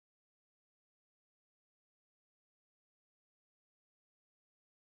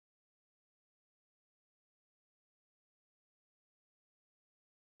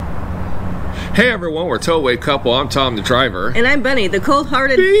Hey everyone, we're TowawayCouple. I'm Tom, the driver. And I'm Benny, the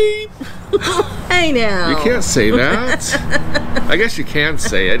cold-hearted... Beep! Hey now. You can't say that. I guess you can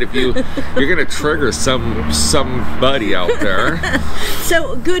say it if you're gonna trigger somebody out there.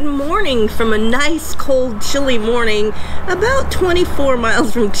 So good morning from a nice, cold, chilly morning about 24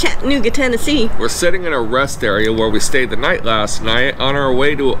 miles from Chattanooga, Tennessee. We're sitting in a rest area where we stayed the night last night on our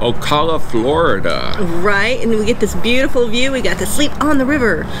way to Ocala, Florida. Right, and we get this beautiful view. We got to sleep on the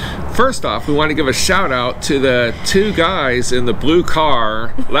river. First off, we want to give a shout out to the two guys in the blue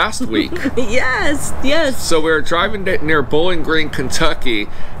car last week. Yes, yes. So we were driving near Bowling Green, Kentucky,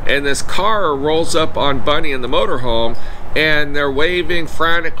 and this car rolls up on Bunny in the motorhome, and they're waving,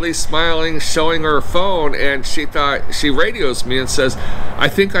 frantically smiling, showing her phone, and she radios me and says, I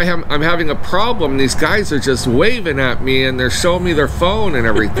think I'm having a problem. These guys are just waving at me and they're showing me their phone and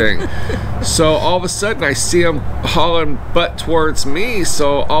everything. So all of a sudden I see them hauling butt towards me,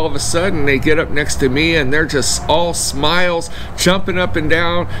 so all of a sudden they get up next to me and they're just all smiles, jumping up and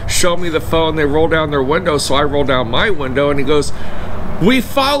down, show me the phone. They roll down their window, so I roll down my window, and he goes, we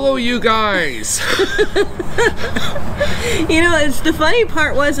follow you guys. You know, it's the funny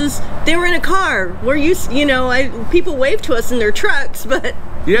part is they were in a car. We're used, people wave to us in their trucks, but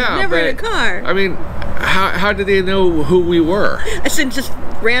never in a car. I mean, how did they know who we were? I said just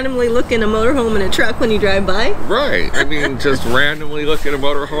randomly look in a motorhome in a truck when you drive by. Right. I mean, just randomly look at a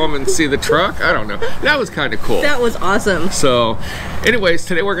motorhome and see the truck. I don't know. That was kind of cool. That was awesome. So, anyways,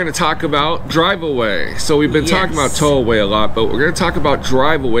 today we're going to talk about Driveaway. So we've been talking about TowAway a lot, but we're going to talk about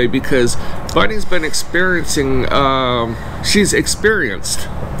Driveaway because Bunny's been experiencing, she's experienced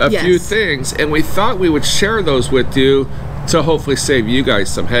a few things, and we thought we would share those with you to hopefully save you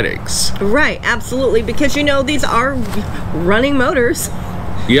guys some headaches. Right, absolutely, because these are running motors.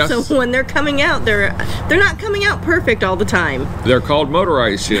 Yes. So when they're coming out, they're not coming out perfect all the time. They're called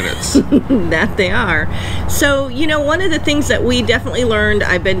motorized units. That they are. So, one of the things that we definitely learned,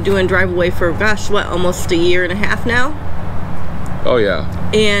 I've been doing Driveaway for, gosh, what, almost a year and a half now? Oh,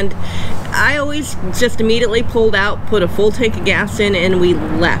 yeah. And I always just immediately pulled out, put a full tank of gas in, and we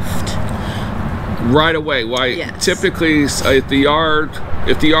left. Right away. Why? Yes. Typically, if the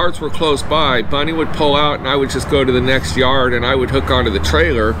yards were close by, Bunny would pull out and I would just go to the next yard and I would hook onto the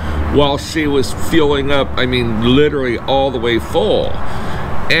trailer while she was fueling up, I mean, literally all the way full.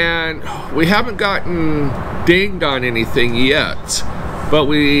 And we haven't gotten dinged on anything yet, but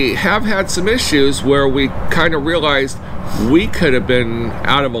we have had some issues where we kind of realized we could have been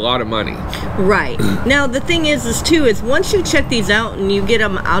out of a lot of money. Right. Now, the thing is once you check these out and you get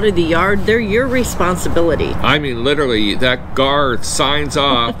them out of the yard, they're your responsibility. I mean, literally, that guard signs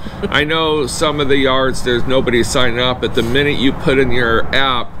off. I know some of the yards, there's nobody signing off, but the minute you put in your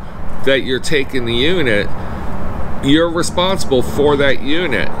app that you're taking the unit, you're responsible for that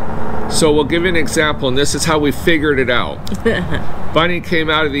unit. So we'll give you an example, and this is how we figured it out. Bunny came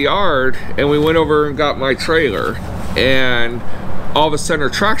out of the yard, and we went over and got my trailer, and all of a sudden her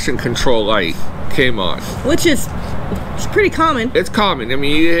traction control light came on. Which is pretty common. It's common. I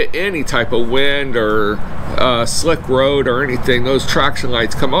mean, you hit any type of wind or slick road or anything, those traction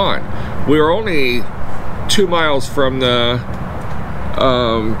lights come on. We were only 2 miles from the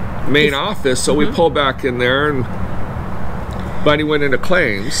main office, so we pulled back in there, and Bunny went into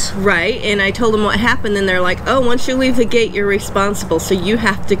claims. Right, and I told them what happened, and they're like, oh, once you leave the gate, you're responsible, so you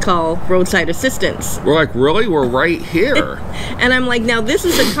have to call roadside assistance. We're like, really? We're right here. And I'm like, now this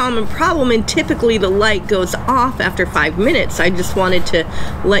is a common problem, and typically the light goes off after 5 minutes. I just wanted to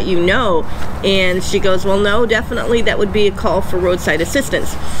let you know. And she goes, well, no, definitely that would be a call for roadside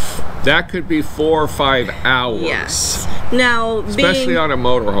assistance. That could be 4 or 5 hours. Yes. Now, especially on a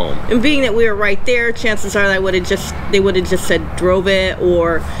motorhome. And being that we were right there, chances are they would have just said drove it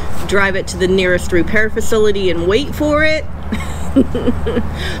or drive it to the nearest repair facility and wait for it.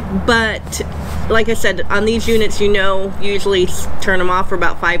 But like I said, on these units, usually turn them off for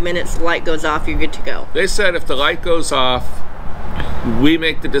about 5 minutes, the light goes off, you're good to go. They said if the light goes off, we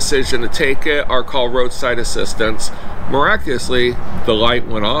make the decision to take it or call roadside assistance. Miraculously, the light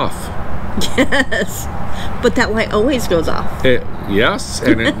went off. Yes, but that light always goes off. Yes,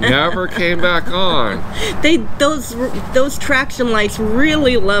 and it never came back on. Those traction lights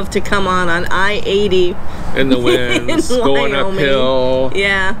really love to come on I-80 in the winds, going uphill.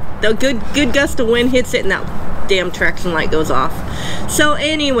 Yeah, the good gust of wind hits it and that damn traction light goes off. So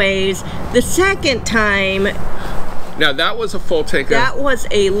anyways, the second time, now that was a full tank. That was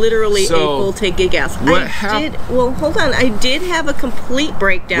literally a full tank of gas. What happened? Well, hold on. I did have a complete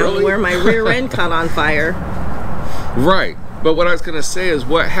breakdown where my rear end caught on fire. Right. But what I was going to say is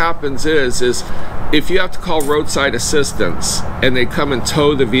what happens is if you have to call roadside assistance and they come and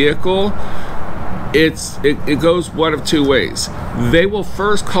tow the vehicle, it goes one of two ways. They will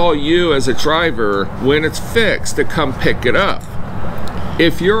first call you as a driver when it's fixed to come pick it up.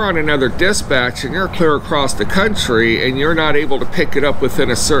 If you're on another dispatch and you're clear across the country and you're not able to pick it up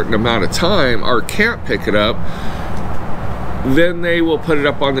within a certain amount of time or can't pick it up, then they will put it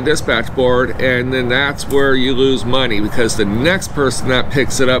up on the dispatch board, and then that's where you lose money, because the next person that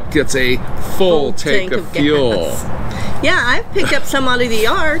picks it up gets a full tank of fuel. Gas. Yeah, I've picked up some out of the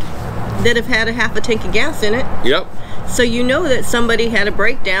yard that have had a half a tank of gas in it. Yep. So you know that somebody had a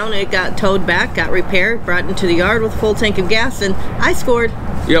breakdown, it got towed back, got repaired, brought into the yard with a full tank of gas, and I scored.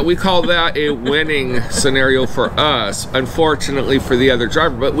 Yeah, we call that a winning scenario for us, unfortunately for the other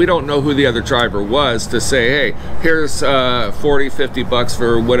driver, but we don't know who the other driver was to say, hey, here's 40, 50 bucks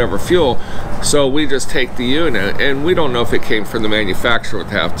for whatever fuel. So we just take the unit, and we don't know if it came from the manufacturer with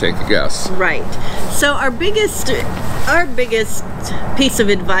half tank of gas. Right. So our biggest piece of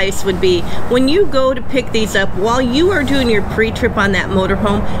advice would be, when you go to pick these up, while you are doing your pre-trip on that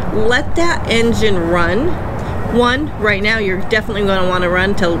motorhome, let that engine run. One, right now you're definitely going to want to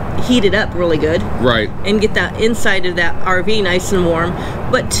run till heat it up really good. Right. And get that inside of that RV nice and warm.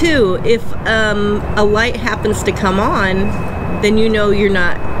 But two, if a light happens to come on, then you know you're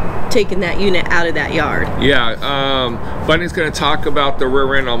not taking that unit out of that yard. Yeah, Bunny's going to talk about the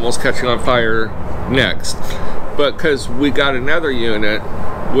rear end almost catching on fire next. But because we got another unit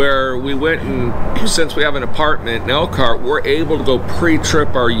where we went, and since we have an apartment in Elkhart, we're able to go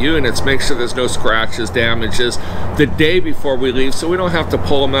pre-trip our units, make sure there's no scratches, damages the day before we leave, so we don't have to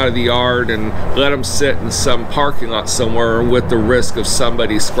pull them out of the yard and let them sit in some parking lot somewhere with the risk of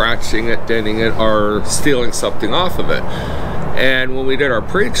somebody scratching it, denting it, or stealing something off of it. And when we did our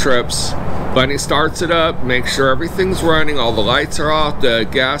pre-trips, Bunny starts it up, makes sure everything's running, all the lights are off, the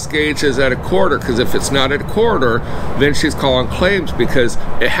gas gauge is at a quarter, because if it's not at a quarter, then she's calling claims, because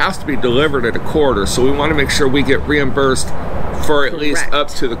it has to be delivered at a quarter. So we want to make sure we get reimbursed for at least up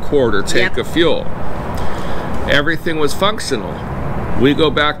to the quarter tank of fuel. Everything was functional. We go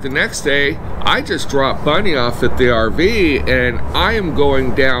back the next day. I just dropped Bunny off at the RV, and I am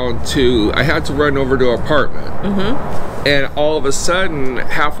going down to, I had to run over to our apartment. And all of a sudden,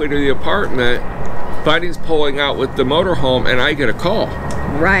 halfway to the apartment, Bunny's pulling out with the motorhome, and I get a call.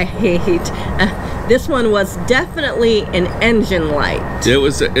 Right. This one was definitely an engine light. It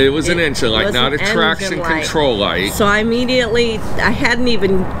was an engine light, not a traction control light. So I hadn't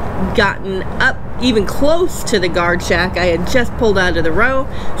even gotten up even close to the guard shack. I had just pulled out of the row,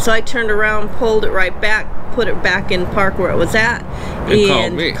 so I turned around, pulled it right back, put it back in park where it was at,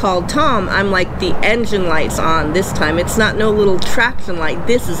 and called Tom. I'm like, the engine light's on this time. It's not no little traction light.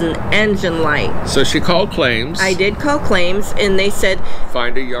 This is an engine light. So she called claims. I did call claims, and they said,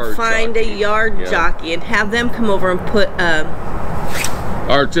 find a yard jockey and have them come over and put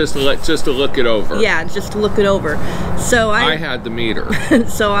or just to look it over. Yeah, just to look it over. So I had the meter.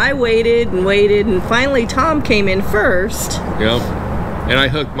 So I waited and waited, and finally Tom came in first. Yep. And I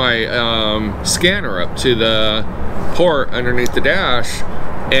hooked my scanner up to the port underneath the dash,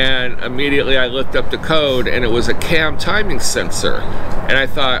 and immediately I looked up the code, and it was a cam timing sensor. And I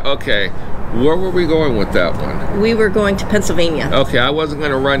thought, okay, where were we going with that one? We were going to Pennsylvania. Okay, I wasn't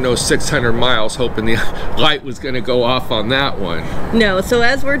going to run those 600 miles hoping the light was going to go off on that one. No, so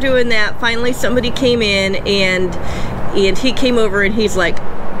as we're doing that, finally somebody came in, and he came over, and he's like,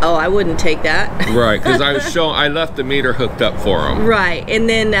 oh, I wouldn't take that. Right, because I left the meter hooked up for him. Right, and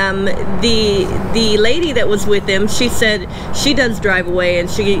then the lady that was with him, she said she does Driveaway, and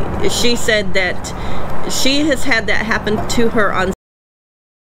she said that she has had that happen to her on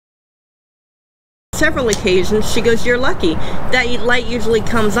several occasions. She goes, you're lucky. That light usually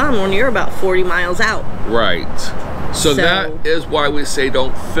comes on when you're about 40 miles out. Right. So that is why we say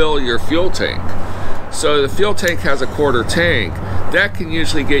don't fill your fuel tank. So the fuel tank has a quarter tank. That can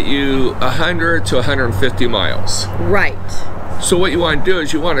usually get you 100 to 150 miles. Right. So what you want to do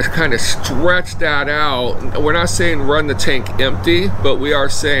is you want to kind of stretch that out. We're not saying run the tank empty, but we are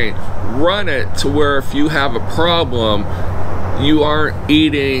saying run it to where if you have a problem, you aren't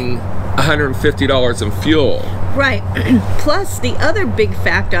eating $150 in fuel. Right. Plus, the other big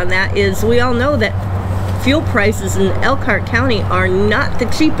fact on that is we all know that fuel prices in Elkhart County are not the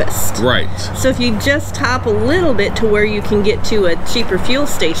cheapest. Right. So if you just hop a little bit to where you can get to a cheaper fuel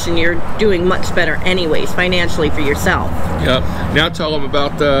station, you're doing much better anyways, financially for yourself. Yep. Now tell them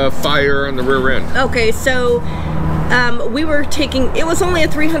about the fire on the rear end. Okay, so we were taking, it was only a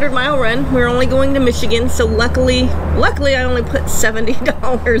 300-mile run. We were only going to Michigan, so luckily I only put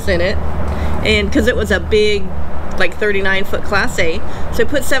 $70 in it, and because it was a big like 39-foot Class A. So I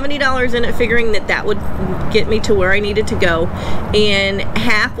put $70 in it, figuring that would get me to where I needed to go. And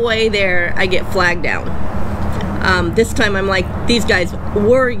halfway there, I get flagged down. This time I'm like, these guys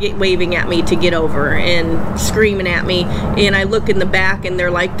were waving at me to get over and screaming at me, and I look in the back and they're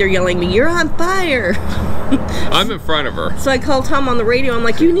yelling at me, "You're on fire." I'm in front of her. So I call Tom on the radio. I'm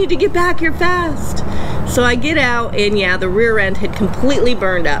like, "You need to get back here fast." So I get out, and yeah, the rear end had completely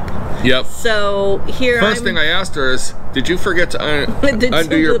burned up. Yep. So here First thing I asked her is, "Did you forget to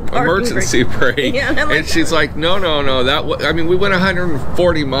undo your emergency brake?" Yeah, and she's like, "No. I mean, we went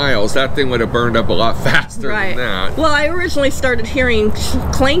 140 miles. That thing would have burned up a lot faster than that." Well, I originally started hearing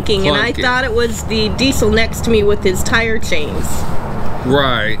clanking, and I thought it was the diesel next to me with his tire chains.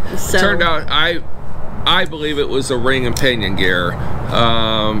 Right. So, turned out, I believe it was a ring and pinion gear.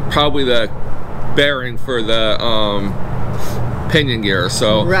 Probably the bearing for the pinion gear.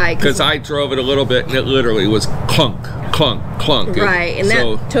 So, right, because I drove it a little bit and it literally was clunk, clunk, clunk. Right, and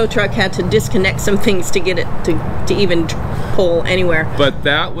that tow truck had to disconnect some things to get it to even pull anywhere. But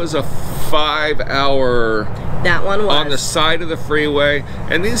that was a 5-hour. That one was on the side of the freeway,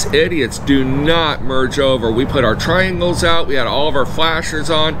 and these idiots do not merge over. We put our triangles out, we had all of our flashers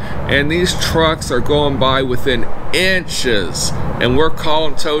on, and these trucks are going by within inches, and we're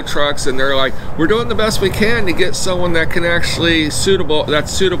calling tow trucks, and they're like, "We're doing the best we can to get someone that can actually suitable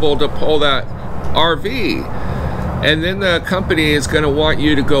to pull that RV." And then the company is going to want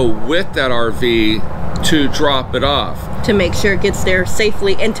you to go with that RV to drop it off, to make sure it gets there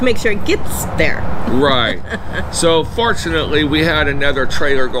safely and to make sure it gets there. Right. So fortunately we had another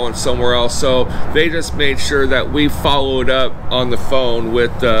trailer going somewhere else, so they just made sure that we followed up on the phone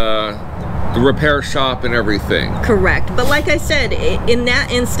with the repair shop and everything. Correct. But like I said, in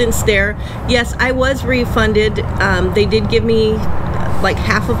that instance there, yes, I was refunded. They did give me like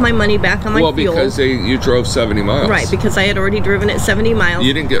half of my money back on my fuel. Well, because you drove 70 miles. Right, because I had already driven it 70 miles.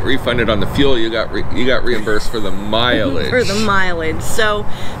 You didn't get refunded on the fuel. You got reimbursed for the mileage. For the mileage. So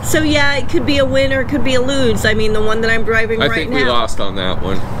yeah, it could be a win or it could be a lose. I mean, the one that I'm driving right now. I think we lost on that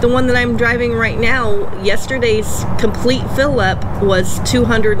one. The one that I'm driving right now, yesterday's complete fill up was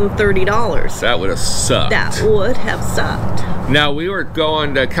 $230. That would have sucked. That would have sucked. Now, we were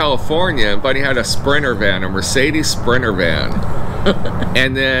going to California, and Buddy had a Sprinter van, a Mercedes Sprinter van.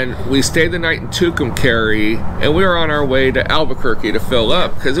 And then we stayed the night in Tucumcari, and we were on our way to Albuquerque to fill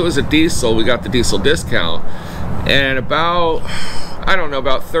up because it was a diesel. We got the diesel discount. And about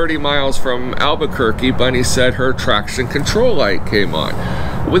 30 miles from Albuquerque, Bunny said her traction control light came on.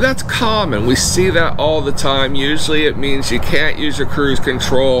 Well, that's common. We see that all the time. Usually it means you can't use your cruise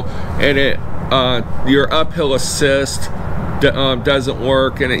control, and your uphill assist doesn't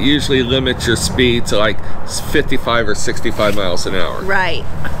work, and it usually limits your speed to like 55 or 65 miles an hour. Right.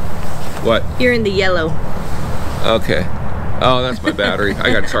 What? You're in the yellow. Okay. Oh, that's my battery.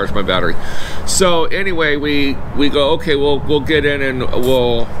 I gotta charge my battery. So anyway, we go, okay, we'll get in and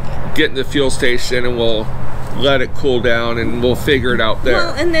we'll get in the fuel station and we'll let it cool down and we'll figure it out there.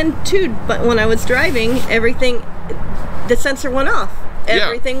 Well, and then too, but when I was driving, the sensor went off.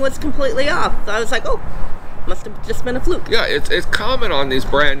 Everything was completely off. So I was like, oh, must have just been a fluke. Yeah, it's common on these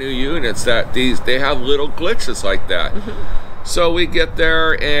brand new units that they have little glitches like that. Mm-hmm. So we get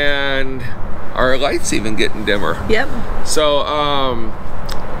there and our light's even getting dimmer. Yep. So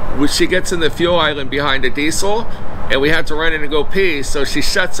she gets in the fuel island behind a diesel, and we had to run in and go pee. So she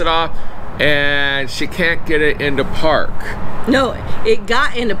shuts it off, and she can't get it into park. No, it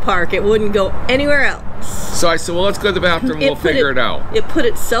got into park. It wouldn't go anywhere else. So I said, well, let's go to the bathroom, we'll figure it out. It put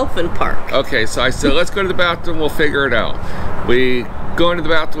itself in park. Okay, so I said, let's go to the bathroom, we'll figure it out. We go into the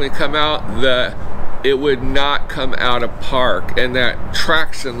bathroom, we come out, it would not come out of park, and that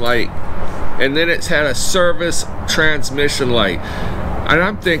traction light, and then it's had a service transmission light. And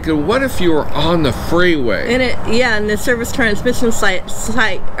I'm thinking, what if you were on the freeway? And the service transmission site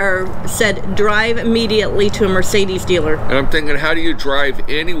said drive immediately to a Mercedes dealer. And I'm thinking, how do you drive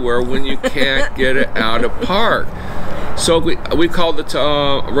anywhere when you can't get it out of park? So we called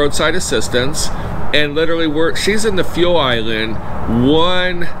the roadside assistance, and literally she's in the fuel island,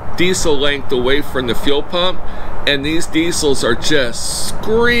 one diesel length away from the fuel pump, and these diesels are just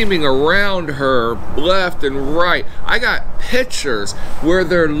screaming around her left and right. I got pictures where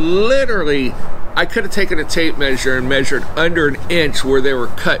they're literally, I could have taken a tape measure and measured under an inch where they were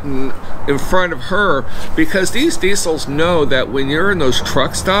cutting in front of her, because these diesels know that when you're in those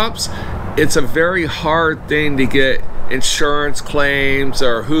truck stops, it's a very hard thing to get insurance claims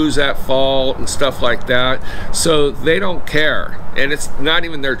or who's at fault and stuff like that. So they don't care. And it's not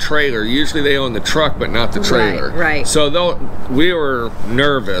even their trailer. Usually they own the truck, but not the trailer. Right. So we were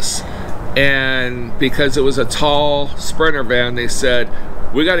nervous. And because it was a tall Sprinter van, they said,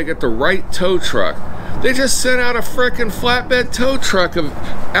 we got to get the right tow truck. They just sent out a frickin' flatbed tow truck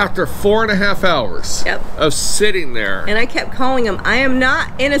after 4.5 hours of sitting there. And I kept calling them, I am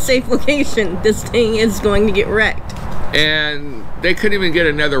not in a safe location. This thing is going to get wrecked. And they couldn't even get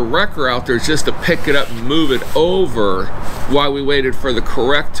another wrecker out there just to pick it up and move it over while we waited for the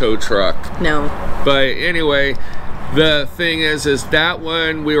correct tow truck. No. But anyway, the thing is that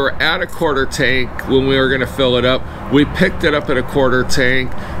when we were at a quarter tank, when we were going to fill it up, we picked it up at a quarter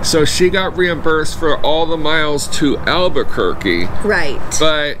tank. So she got reimbursed for all the miles to Albuquerque. Right.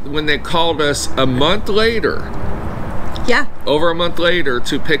 But when they called us a month later, over a month later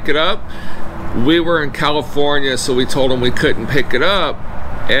to pick it up, we were in California, so we told them we couldn't pick it up.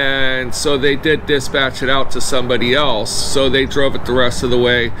 And so they did dispatch it out to somebody else. So they drove it the rest of the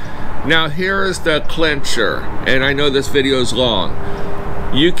way. Now here is the clincher, and I know this video is long.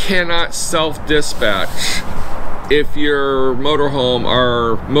 You cannot self-dispatch if your motorhome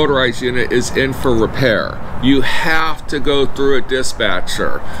or motorized unit is in for repair. You have to go through a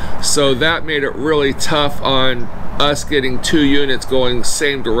dispatcher. So that made it really tough on us getting 2 units going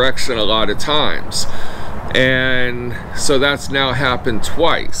same direction a lot of times. And so that's now happened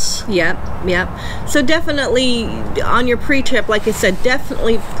twice. Yep. So definitely on your pre-trip, like I said,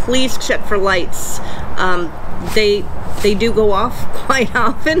 definitely please check for lights. They do go off quite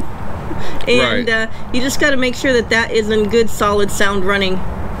often. And you just got to make sure that is in good solid sound running.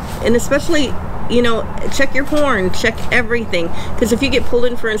 And especially, you know, check your horn, check everything, because if you get pulled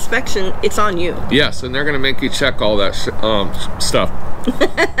in for inspection, it's on you. Yes, and they're going to make you check all that stuff.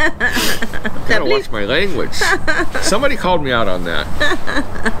 Gotta watch my language. Somebody called me out on that.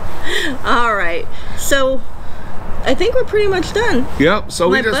 All right, so I think we're pretty much done. Yep, so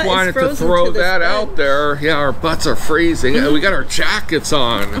we just wanted to throw that out there. Yeah, our butts are freezing. We got our jackets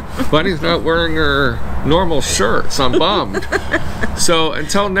on. Bunny's not wearing her normal shirts. I'm bummed. So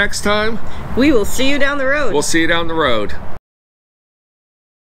until next time, we will see you down the road. We'll see you down the road.